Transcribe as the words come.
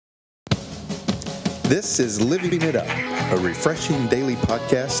This is Living It Up, a refreshing daily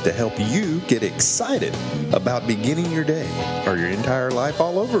podcast to help you get excited about beginning your day or your entire life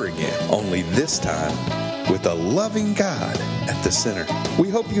all over again. Only this time with a loving God at the center. We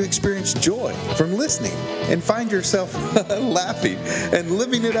hope you experience joy from listening and find yourself laughing and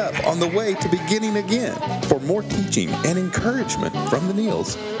living it up on the way to beginning again. For more teaching and encouragement from the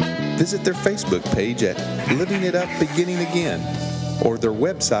Neils, visit their Facebook page at Living It Up Beginning Again or their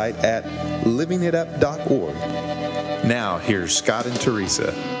website at livingitup.org. Now, here's Scott and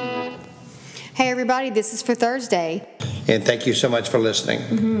Teresa. Hey, everybody, this is for Thursday. And thank you so much for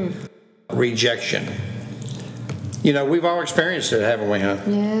listening. Rejection. You know, we've all experienced it, haven't we, huh?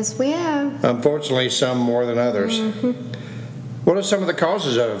 Yes, we have. Unfortunately, some more than others. What are some of the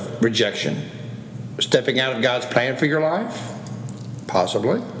causes of rejection? Stepping out of God's plan for your life?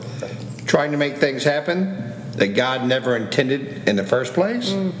 Possibly. Trying to make things happen that God never intended in the first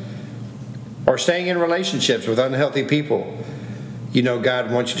place? Or staying in relationships with unhealthy people you know God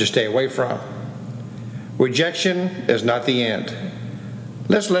wants you to stay away from? Rejection is not the end.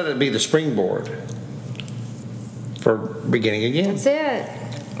 Let's let it be the springboard for beginning again. That's it.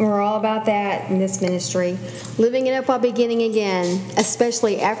 We're all about that in this ministry. Living it up while beginning again,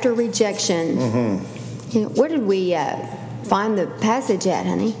 especially after rejection. You know, where did we find the passage at,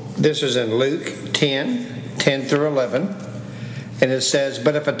 honey? This is in Luke 10 through 11. And it says,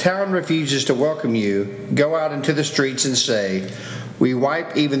 "But if a town refuses to welcome you, go out into the streets and say, 'We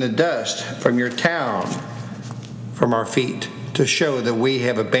wipe even the dust from your town from our feet to show that we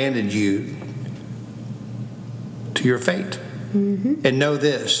have abandoned you to your fate.' And know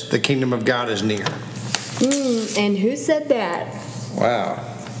this, the kingdom of God is near." And who said that? Wow.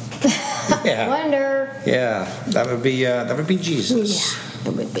 Yeah. Wonder. Yeah, that would be Jesus. Yeah,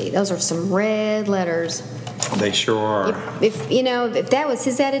 it would be. Those are some red letters. They sure are. If that was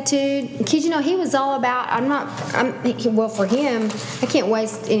his attitude, because he was all about. Well, for him, I can't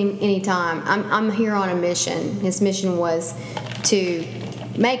waste any time. I'm here on a mission. His mission was to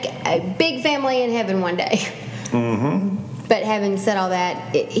make a big family in heaven one day. But having said all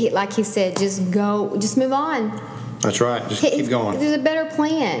that, like he said, just move on. That's right. Just keep going. There's a better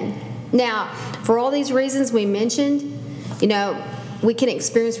plan. Now, for all these reasons we mentioned, we can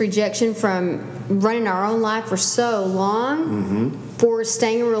experience rejection from running our own life for so long, for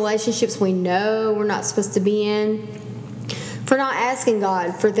staying in relationships we know we're not supposed to be in, for not asking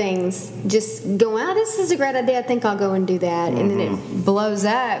God for things, just going, "Oh, this is a great idea, I think I'll go and do that," and then it blows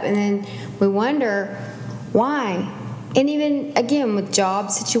up, and then we wonder why. And even, again, with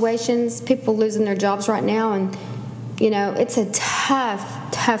job situations, people losing their jobs right now, and it's a tough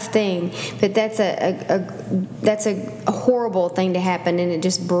thing, but that's a horrible thing to happen, and it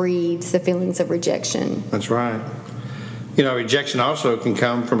just breeds the feelings of rejection. That's right. Rejection also can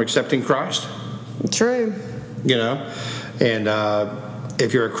come from accepting Christ. True. And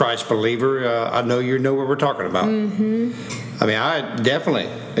if you're a Christ believer, I know you know what we're talking about. I mean, I definitely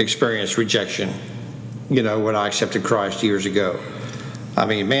experienced rejection, when I accepted Christ years ago. I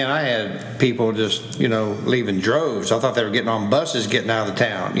mean, man, I had people just, leaving droves. I thought they were getting on buses, getting out of the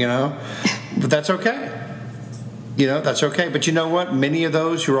town, But that's okay. That's okay. But you know what? Many of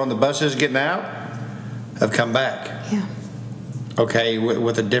those who are on the buses getting out have come back. Yeah. Okay,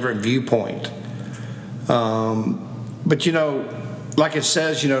 with a different viewpoint. But, like it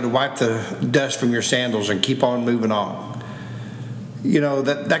says, to wipe the dust from your sandals and keep on moving on.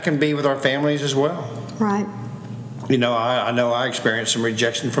 That can be with our families as well. Right. I know I experienced some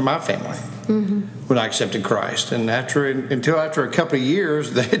rejection from my family when I accepted Christ. And until after a couple of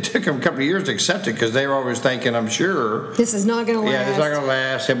years, it took them a couple of years to accept it because they were always thinking, I'm sure, this is not going to last. Yeah, this is not going to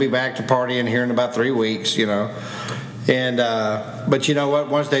last. They'll be back to partying here in about 3 weeks, And but you know what?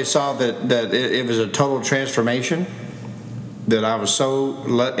 Once they saw that it was a total transformation, that I was so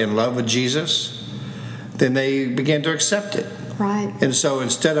in love with Jesus, then they began to accept it. Right. And so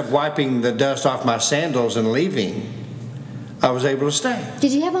instead of wiping the dust off my sandals and leaving, I was able to stay.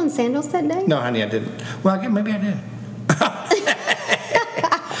 Did you have on sandals that day? No, honey, I didn't. Well, maybe I did.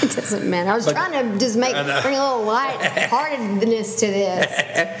 It doesn't matter. I was trying to just bring a little lightheartedness to this.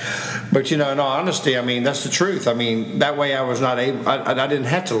 But in all honesty, I mean, that's the truth. I mean, that way I was not able. I didn't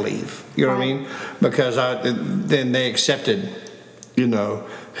have to leave. You know what I mean? Because then they accepted,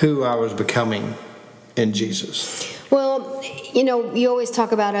 who I was becoming in Jesus. Well, you always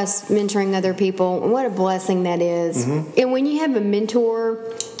talk about us mentoring other people, and what a blessing that is. And when you have a mentor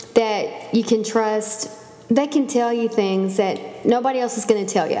that you can trust, they can tell you things that nobody else is going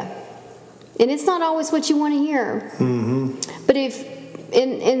to tell you. And it's not always what you want to hear. But if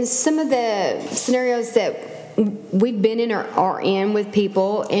in some of the scenarios that we've been in or are in with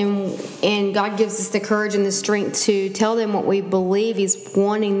people, and God gives us the courage and the strength to tell them what we believe He's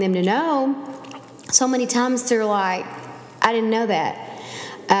wanting them to know. So many times they're like, I didn't know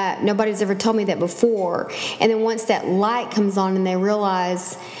that. Nobody's ever told me that before. And then once that light comes on and they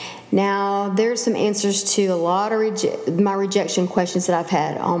realize, now there's some answers to a lot of my rejection questions that I've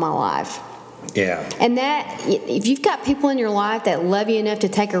had all my life. Yeah. And that, if you've got people in your life that love you enough to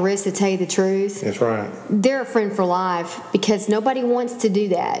take a risk to tell you the truth, that's right. They're a friend for life, because nobody wants to do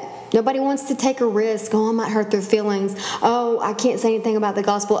that. Nobody wants to take a risk. Oh, I might hurt their feelings. Oh, I can't say anything about the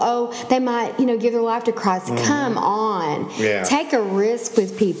gospel. Oh, they might, give their life to Christ. Mm-hmm. Come on. Yeah. Take a risk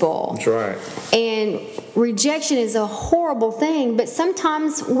with people. That's right. And rejection is a horrible thing, but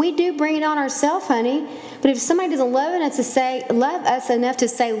sometimes we do bring it on ourselves, honey. But if somebody doesn't love us enough to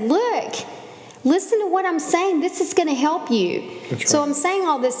say, look, listen to what I'm saying, this is going to help you. That's so right. I'm saying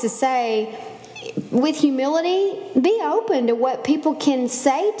all this to say, with humility, be open to what people can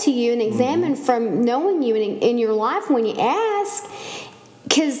say to you and examine from knowing you in your life when you ask.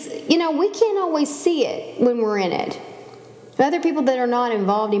 Because, we can't always see it when we're in it. Other people that are not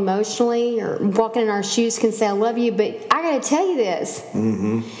involved emotionally or walking in our shoes can say, I love you, but I got to tell you this.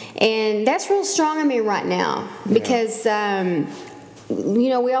 Mm-hmm. And that's real strong in me right now, because,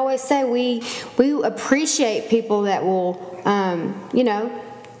 we always say we appreciate people that will,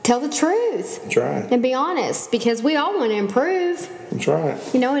 tell the truth. That's right. And be honest, because we all want to improve. That's right.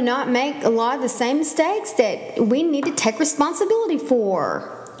 And not make a lot of the same mistakes that we need to take responsibility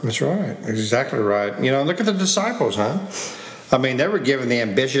for. That's right. Exactly right. Look at the disciples, huh? I mean, they were given the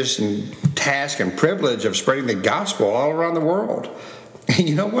ambitious task and privilege of spreading the gospel all around the world. And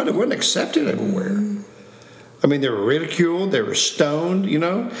you know what? It wasn't accepted everywhere. I mean, they were ridiculed, they were stoned,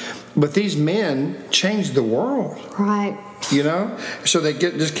 But these men changed the world. Right. So they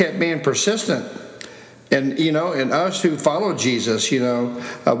just kept being persistent. And, and us who follow Jesus, we're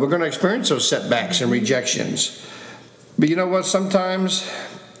going to experience those setbacks and rejections. But you know what? Sometimes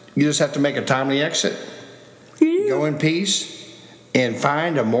you just have to make a timely exit. Go in peace and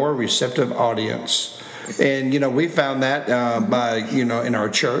find a more receptive audience. And, we found that by, in our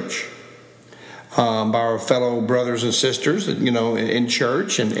church. By our fellow brothers and sisters, in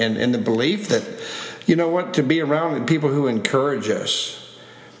church, and in the belief that, to be around people who encourage us,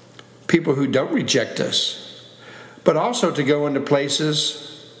 people who don't reject us, but also to go into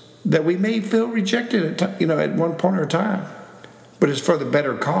places that we may feel rejected at one point or time, but it's for the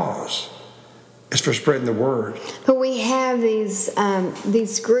better cause. It's for spreading the word. But we have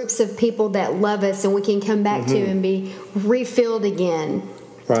these groups of people that love us, and we can come back to and be refilled again.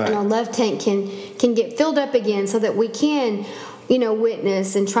 Right. And our love tank can get filled up again, so that we can,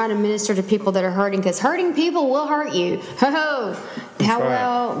 witness and try to minister to people that are hurting. Because hurting people will hurt you.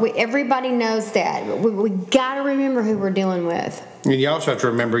 Everybody knows that. We got to remember who we're dealing with. And you also have to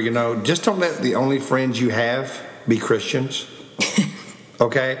remember, just don't let the only friends you have be Christians.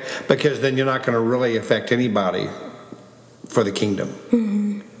 Okay? Because then you're not going to really affect anybody for the kingdom. Mm-hmm.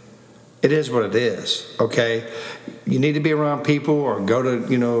 It is what it is, okay? You need to be around people, or go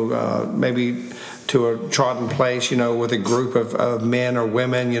to, maybe to a trodden place, with a group of men or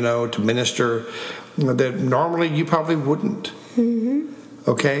women, to minister that normally you probably wouldn't,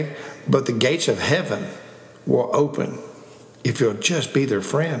 okay? But the gates of heaven will open if you'll just be their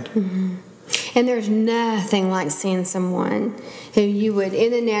friend. Mm-hmm. And there's nothing like seeing someone who you would,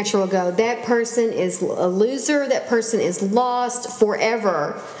 in the natural, go, that person is a loser, that person is lost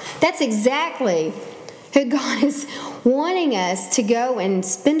forever. That's exactly who God is wanting us to go and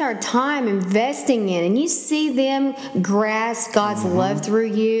spend our time investing in. And you see them grasp God's love through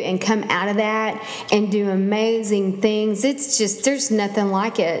you and come out of that and do amazing things. It's just, there's nothing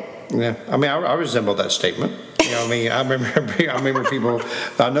like it. Yeah, I mean, I resemble that statement. I remember people,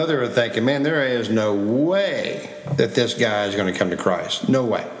 I know they were thinking, man, there is no way that this guy is going to come to Christ. No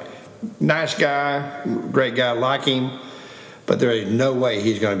way. Nice guy, great guy, like him, but there is no way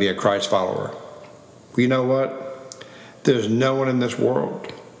he's going to be a Christ follower. You know what? There's no one in this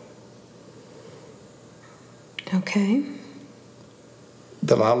world. Okay.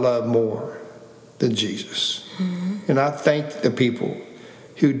 That I love more than Jesus. Mm-hmm. And I thank the people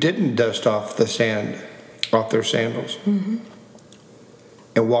who didn't dust off the sand off their sandals and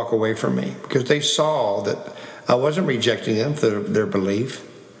walk away from me, because they saw that I wasn't rejecting them for their belief,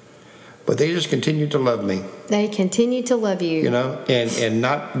 but they just continued to love me. They continued to love you. And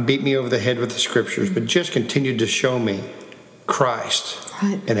not beat me over the head with the scriptures, but just continued to show me Christ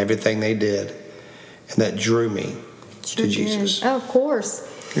and everything they did. And that drew me to Jesus. Oh, of course.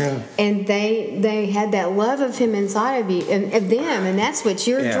 Yeah. And they had that love of him inside of you and of them, and that's what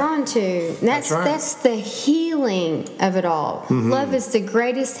you're drawn to. And That's right. That's the healing of it all. Love is the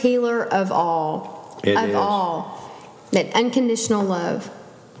greatest healer of all. It is. All. That unconditional love.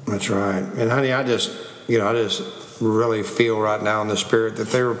 That's right. And honey, I just really feel right now in the spirit that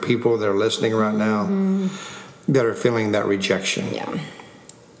there are people that are listening right now that are feeling that rejection. Yeah.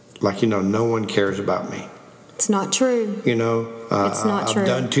 Like, no one cares about me. It's not true. It's not true. I've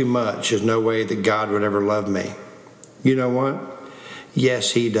done too much. There's no way that God would ever love me. You know what?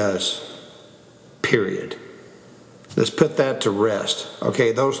 Yes, he does. Period. Let's put that to rest.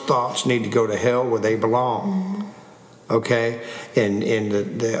 Okay, those thoughts need to go to hell where they belong. Okay, and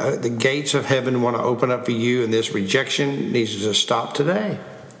the gates of heaven want to open up for you, and this rejection needs to stop today.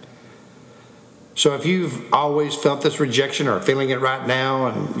 So if you've always felt this rejection or feeling it right now,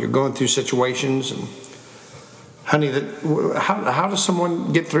 and you're going through situations, and honey, how does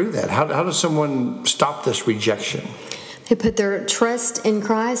someone get through that? How does someone stop this rejection? They put their trust in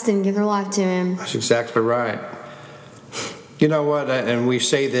Christ and give their life to him. That's exactly right. You know what? And we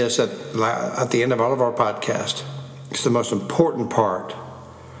say this at the end of all of our podcasts. It's the most important part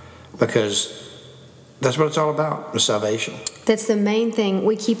because that's what it's all about, the salvation. That's the main thing.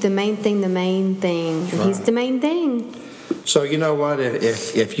 We keep the main thing the main thing. And he's the main thing. So you know what?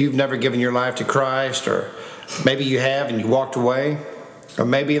 If you've never given your life to Christ, or maybe you have and you walked away, or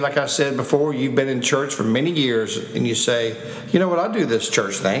maybe, like I said before, you've been in church for many years and you say, you know what, I do this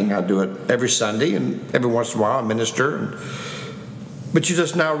church thing. I do it every Sunday, and every once in a while I minister. But you're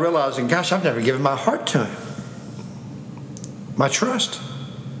just now realizing, gosh, I've never given my heart to him. My trust.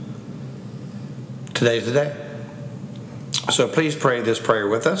 Today's the day. So please pray this prayer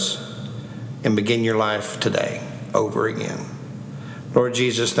with us and begin your life today over again. Lord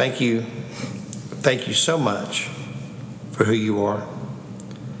Jesus, thank you. Thank you so much for who you are.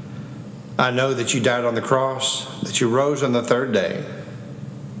 I know that you died on the cross, that you rose on the third day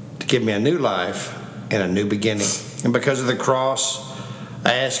to give me a new life and a new beginning. And because of the cross,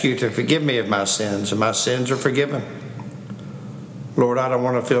 I ask you to forgive me of my sins, and my sins are forgiven. Lord, I don't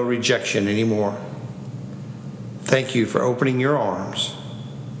want to feel rejection anymore. Thank you for opening your arms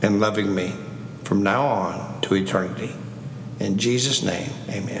and loving me from now on to eternity. In Jesus' name,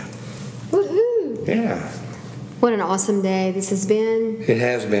 amen. Woohoo! Yeah. What an awesome day this has been. It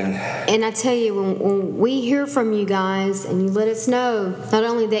has been. And I tell you, when we hear from you guys and you let us know not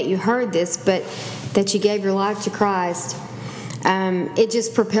only that you heard this, but that you gave your life to Christ, it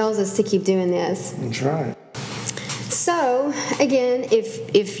just propels us to keep doing this. That's right. So, again,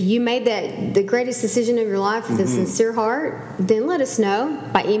 if you made the greatest decision of your life with a sincere heart, then let us know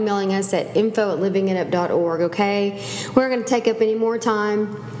by emailing us at info@livingitup.org, okay? We're not going to take up any more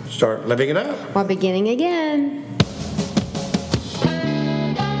time. Start living it up. While beginning again.